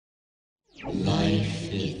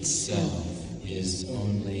Life itself is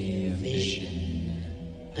only a vision,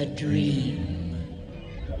 a dream.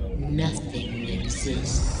 Nothing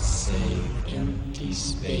exists save empty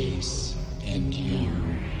space and you.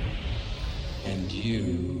 And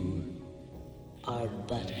you are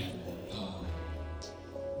but a thought.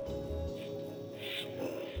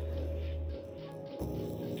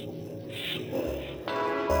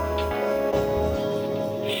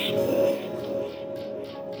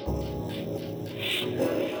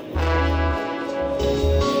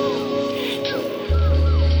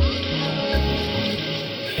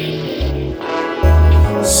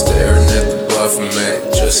 Staring at the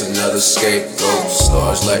Baphomet, just another scapegoat.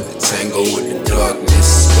 Stars like the tango with the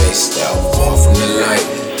darkness, spaced out far from the light.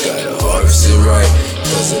 Gotta harvest it right,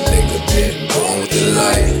 cause a nigga been born with the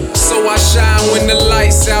light. So I shine when the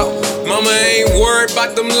lights out. Mama ain't worried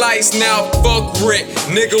about them lights now. Fuck rent,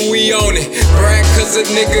 nigga, we own it. Brag cause a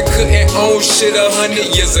nigga couldn't own shit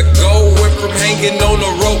 100 years ago. Went from hanging on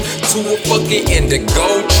the rope to a fucking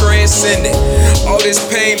indigo, transcendent. All this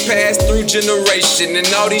pain passed through generation, and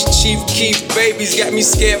all these Chief Keef babies got me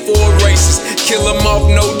scared for races. Kill them off,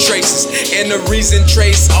 no traces, and the reason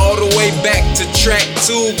trace all the way back to track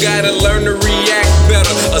 2. Gotta learn to react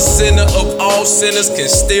better. A sinner of all sinners can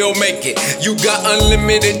still make it. You got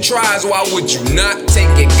unlimited tries, why would you not take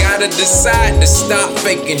it? Gotta decide to stop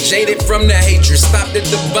faking, jaded from the hatred. Stop the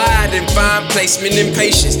divide and find placement in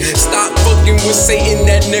patience. Stop fucking with Satan,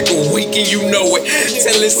 that nigga weak and you know it.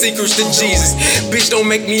 Telling secrets to Jesus, bitch don't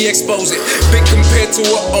make me expose it. Been compared to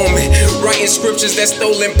an omen, writing scriptures that's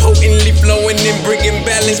stolen, potently flowing and bringing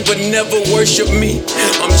balance, but never worship me.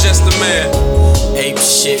 I'm just a man. Ape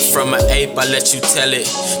shit from an ape, I let you tell it.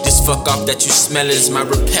 This fuck off that you smell is my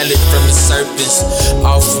repellent from the serpents.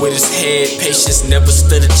 Off with his head, patience never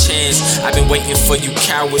stood a chance. I've been waiting for you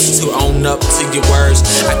cowards to own up to your words.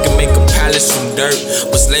 I can make a palace from dirt,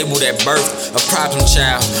 was labeled at birth a problem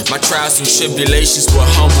child. My trials and tribulations will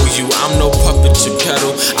humble you. I'm no puppet to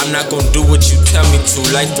pedal, I'm not gonna do what you tell me to.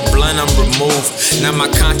 Like the blunt, I'm removed, now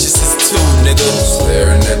my conscience is too, nigga.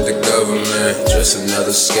 Staring at the government, just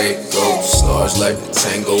another scapegoat. Stars like the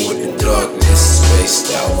tango with the darkness,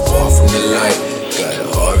 spaced out far from the light. Gotta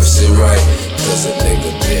harvest it right, cause a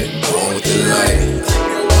nigga been born with the light.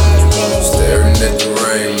 Staring at the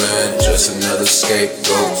rain, man, just another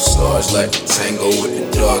scapegoat. Stars like the tango with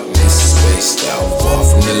the darkness, spaced out far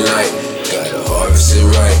from the light. Gotta harvest it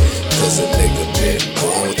right, cause a nigga been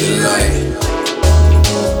born with the light.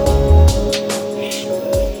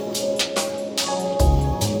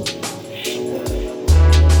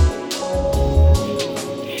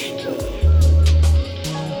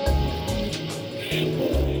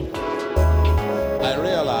 I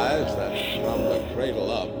realize that from the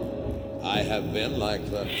cradle up, I have been like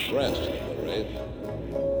the rest of the race,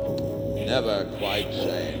 never quite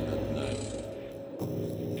sane.